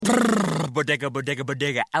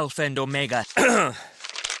Bodega, Alpha and Omega.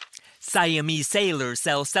 Siamese sailors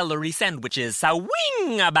sell celery sandwiches.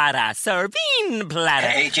 Sawing-a-bada, serving platter.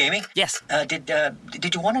 Hey, Jamie? Yes?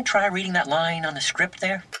 Did you want to try reading that line on the script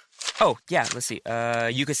there? Oh, yeah, let's see.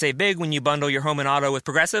 You could save big when you bundle your home and auto with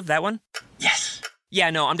Progressive, that one? Yes. Yeah,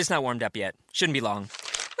 no, I'm just not warmed up yet. Shouldn't be long.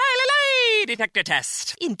 Detector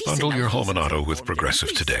test. Bundle your home and auto with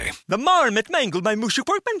Progressive today. The marmot mangled my mushu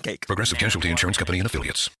pork pancake. Progressive Casualty Insurance Company and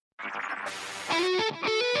Affiliates.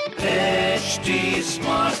 HT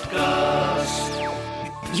Smartcast.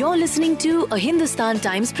 You're listening to a Hindustan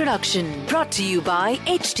Times production brought to you by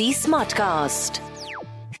HT Smartcast.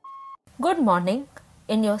 Good morning.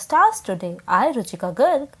 In your stars today, I, Ruchika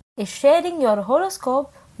Garg, is sharing your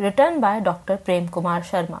horoscope written by Dr. Prem Kumar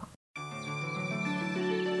Sharma.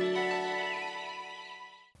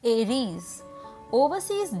 Aries,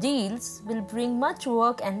 overseas deals will bring much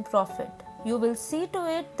work and profit. You will see to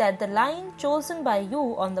it that the line chosen by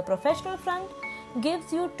you on the professional front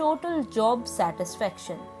gives you total job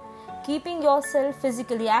satisfaction. Keeping yourself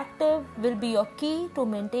physically active will be your key to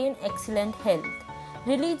maintain excellent health.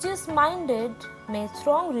 Religious-minded may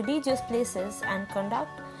throng religious places and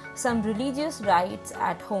conduct some religious rites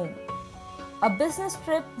at home. A business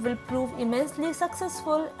trip will prove immensely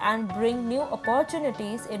successful and bring new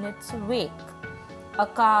opportunities in its wake. A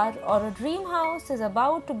car or a dream house is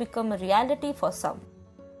about to become a reality for some.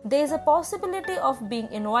 There is a possibility of being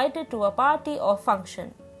invited to a party or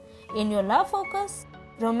function. In your love focus,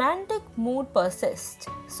 romantic mood persists,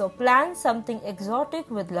 so plan something exotic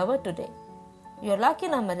with lover today. Your lucky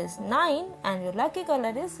number is 9 and your lucky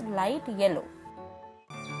color is light yellow.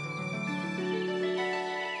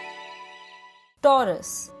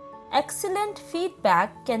 Taurus, excellent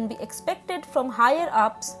feedback can be expected from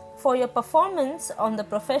higher-ups for your performance on the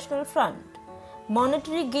professional front.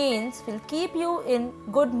 Monetary gains will keep you in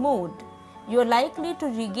good mood. You are likely to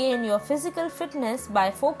regain your physical fitness by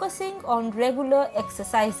focusing on regular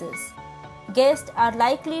exercises. Guests are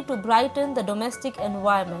likely to brighten the domestic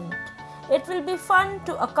environment. It will be fun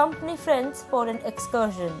to accompany friends for an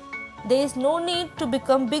excursion. There is no need to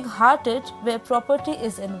become big-hearted where property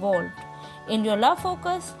is involved. In your love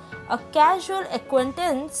focus, a casual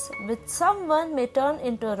acquaintance with someone may turn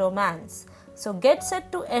into a romance. So get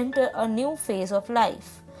set to enter a new phase of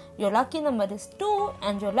life. Your lucky number is 2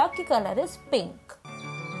 and your lucky color is pink.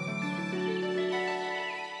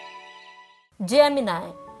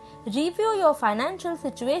 Gemini, review your financial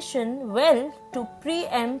situation well to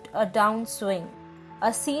preempt a downswing.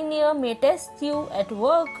 A senior may test you at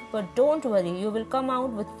work, but don't worry, you will come out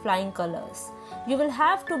with flying colors. You will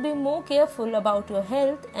have to be more careful about your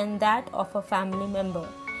health and that of a family member.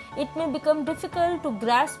 It may become difficult to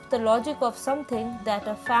grasp the logic of something that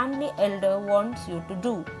a family elder wants you to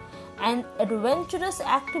do. An adventurous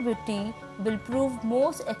activity will prove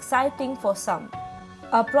most exciting for some.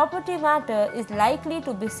 A property matter is likely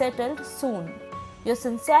to be settled soon. Your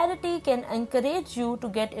sincerity can encourage you to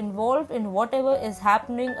get involved in whatever is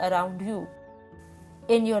happening around you.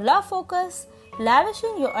 In your love focus,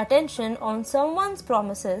 lavishing your attention on someone's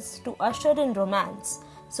promises to usher in romance.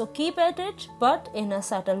 So keep at it, but in a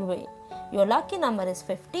subtle way. Your lucky number is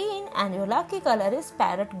 15 and your lucky color is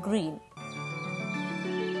parrot green.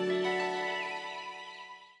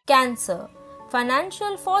 Cancer,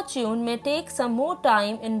 financial fortune may take some more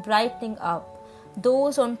time in brightening up.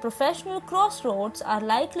 Those on professional crossroads are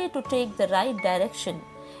likely to take the right direction.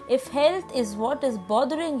 If health is what is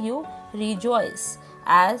bothering you, rejoice,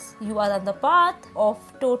 as you are on the path of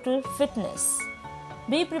total fitness.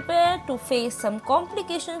 Be prepared to face some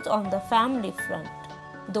complications on the family front.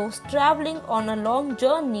 Those traveling on a long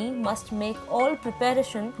journey must make all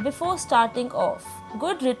preparation before starting off.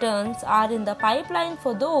 Good returns are in the pipeline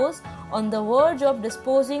for those on the verge of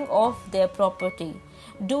disposing of their property.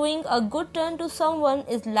 Doing a good turn to someone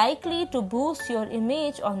is likely to boost your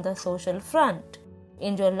image on the social front.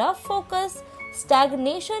 In your love focus,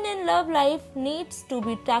 stagnation in love life needs to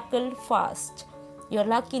be tackled fast. Your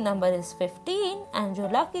lucky number is 15 and your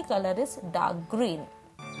lucky color is dark green.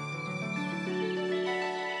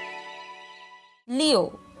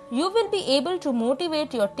 Leo, you will be able to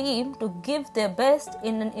motivate your team to give their best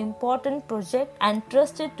in an important project and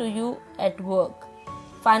trust it to you at work.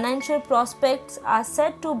 Financial prospects are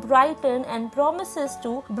set to brighten and promises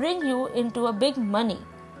to bring you into a big money.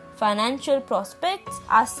 Financial prospects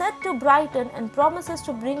are set to brighten and promises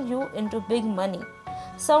to bring you into big money.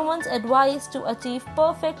 Someone's advice to achieve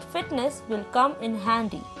perfect fitness will come in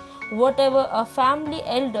handy. Whatever a family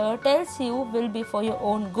elder tells you will be for your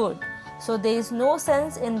own good, so there is no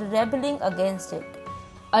sense in rebelling against it.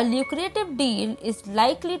 A lucrative deal is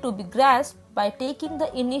likely to be grasped by taking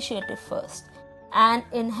the initiative first. An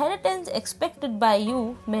inheritance expected by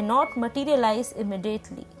you may not materialize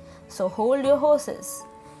immediately, so hold your horses.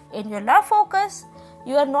 In your love focus,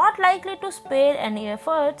 you are not likely to spare any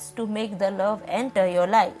efforts to make the love enter your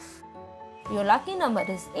life. Your lucky number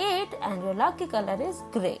is 8 and your lucky color is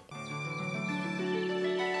grey.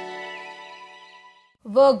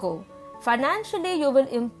 Virgo, financially you will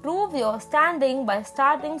improve your standing by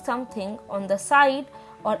starting something on the side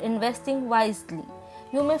or investing wisely.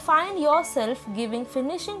 You may find yourself giving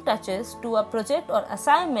finishing touches to a project or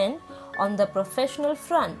assignment on the professional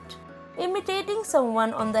front. Imitating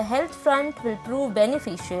someone on the health front will prove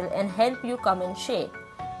beneficial and help you come in shape.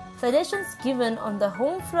 Suggestions given on the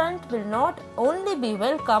home front will not only be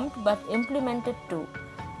welcomed but implemented too.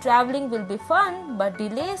 Traveling will be fun, but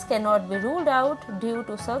delays cannot be ruled out due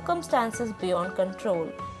to circumstances beyond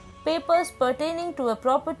control. Papers pertaining to a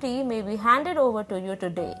property may be handed over to you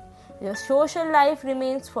today. Your social life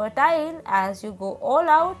remains fertile as you go all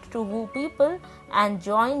out to woo people and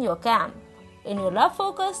join your camp. In your love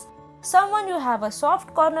focus, someone you have a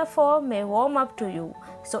soft corner for may warm up to you,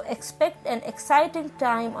 so expect an exciting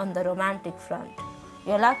time on the romantic front.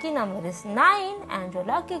 Your lucky number is 9 and your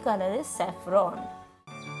lucky color is saffron.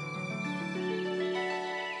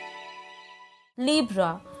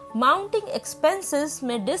 Libra, mounting expenses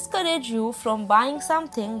may discourage you from buying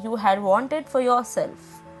something you had wanted for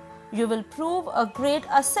yourself. You will prove a great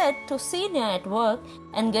asset to senior at work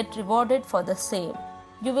and get rewarded for the same.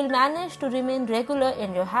 You will manage to remain regular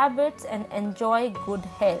in your habits and enjoy good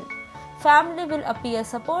health. Family will appear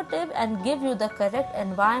supportive and give you the correct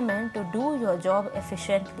environment to do your job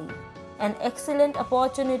efficiently. An excellent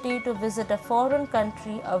opportunity to visit a foreign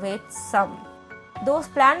country awaits some. Those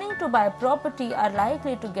planning to buy property are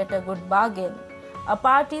likely to get a good bargain. A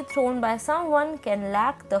party thrown by someone can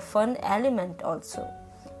lack the fun element also.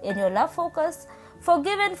 In your love focus,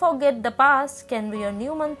 forgive and forget the past can be your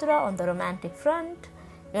new mantra on the romantic front.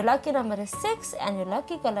 Your lucky number is 6 and your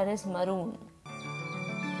lucky color is maroon.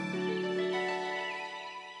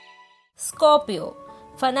 Scorpio,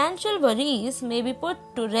 financial worries may be put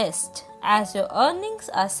to rest as your earnings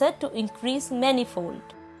are set to increase manifold.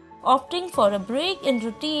 Opting for a break in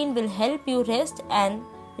routine will help you rest and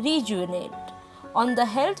rejuvenate. On the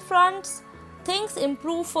health fronts, things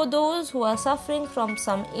improve for those who are suffering from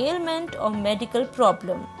some ailment or medical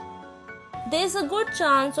problem. There is a good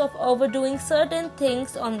chance of overdoing certain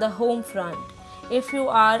things on the home front. If you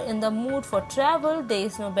are in the mood for travel, there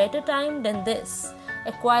is no better time than this.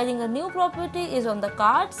 Acquiring a new property is on the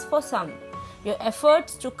cards for some. Your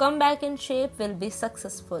efforts to come back in shape will be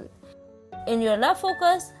successful. In your love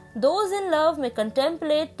focus, those in love may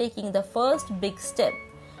contemplate taking the first big step.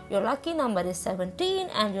 Your lucky number is 17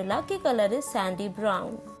 and your lucky color is sandy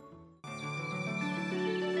brown.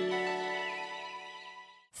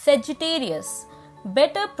 Sagittarius,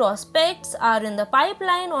 better prospects are in the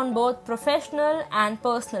pipeline on both professional and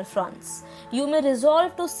personal fronts. You may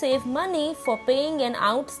resolve to save money for paying an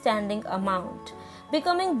outstanding amount.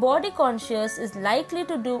 Becoming body conscious is likely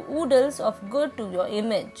to do oodles of good to your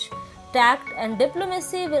image. Tact and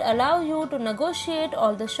diplomacy will allow you to negotiate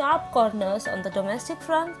all the sharp corners on the domestic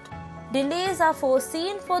front. Delays are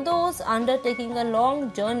foreseen for those undertaking a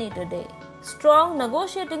long journey today. Strong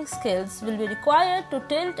negotiating skills will be required to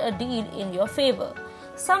tilt a deal in your favor.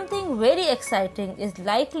 Something very exciting is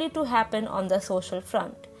likely to happen on the social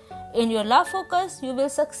front. In your love focus, you will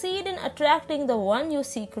succeed in attracting the one you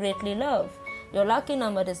secretly love. Your lucky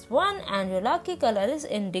number is 1 and your lucky color is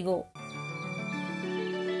indigo.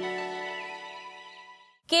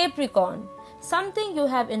 Capricorn, something you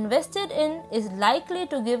have invested in is likely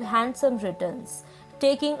to give handsome returns.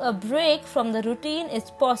 Taking a break from the routine is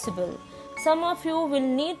possible. Some of you will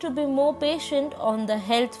need to be more patient on the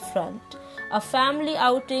health front. A family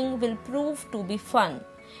outing will prove to be fun.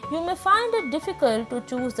 You may find it difficult to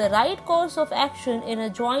choose the right course of action in a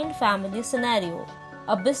joint family scenario.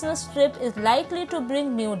 A business trip is likely to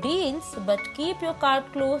bring new deals, but keep your card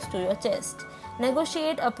close to your chest.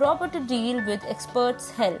 Negotiate a property deal with experts'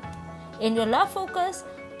 help. In your love focus,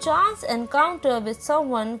 chance encounter with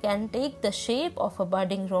someone can take the shape of a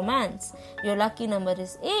budding romance. Your lucky number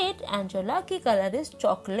is 8 and your lucky color is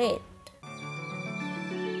chocolate.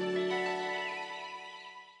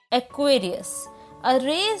 Aquarius, a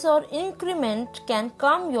raise or increment can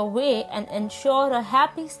come your way and ensure a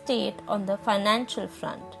happy state on the financial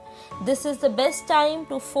front. This is the best time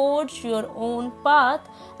to forge your own path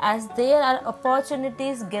as there are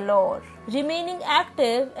opportunities galore. Remaining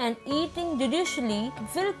active and eating judiciously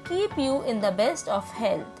will keep you in the best of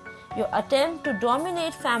health. Your attempt to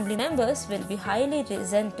dominate family members will be highly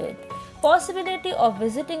resented. Possibility of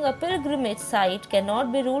visiting a pilgrimage site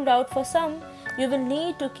cannot be ruled out for some. You will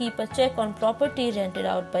need to keep a check on property rented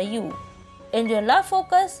out by you. In your love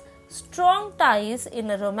focus, strong ties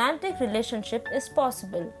in a romantic relationship is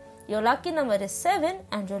possible. Your lucky number is 7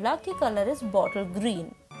 and your lucky color is bottle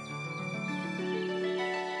green.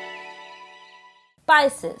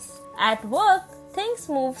 Pisces. At work, things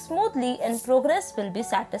move smoothly and progress will be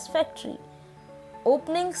satisfactory.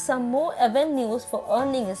 Opening some more avenues for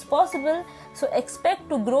earning is possible, so expect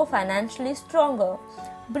to grow financially stronger.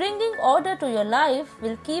 Bringing order to your life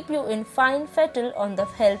will keep you in fine fettle on the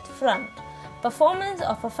health front. Performance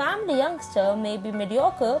of a family youngster may be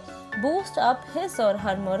mediocre. Boost up his or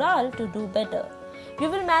her morale to do better.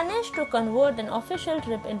 You will manage to convert an official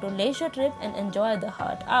trip into leisure trip and enjoy the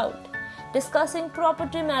heart out. Discussing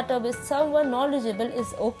property matter with someone knowledgeable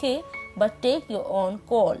is okay, but take your own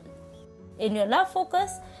call. In your love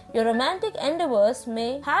focus, your romantic endeavors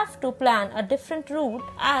may have to plan a different route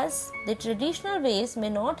as the traditional ways may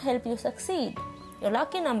not help you succeed. Your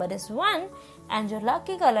lucky number is 1 and your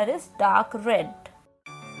lucky color is dark red.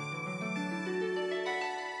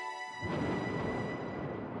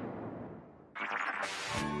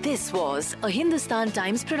 This was a Hindustan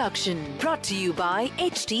Times production brought to you by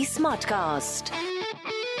HT Smartcast.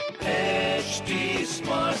 HT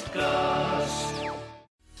Smartcast.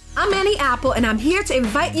 I'm Annie Apple, and I'm here to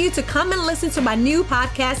invite you to come and listen to my new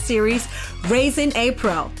podcast series, Raising a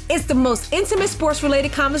Pro. It's the most intimate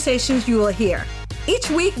sports-related conversations you will hear.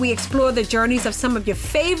 Each week, we explore the journeys of some of your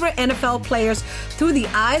favorite NFL players through the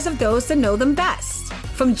eyes of those that know them best.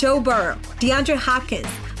 From Joe Burrow, DeAndre Hopkins,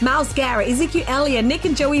 Myles Garrett, Ezekiel Elliott, Nick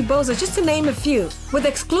and Joey Bosa, just to name a few. With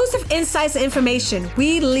exclusive insights and information,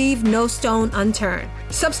 we leave no stone unturned.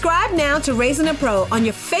 Subscribe now to Raising a Pro on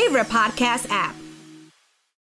your favorite podcast app.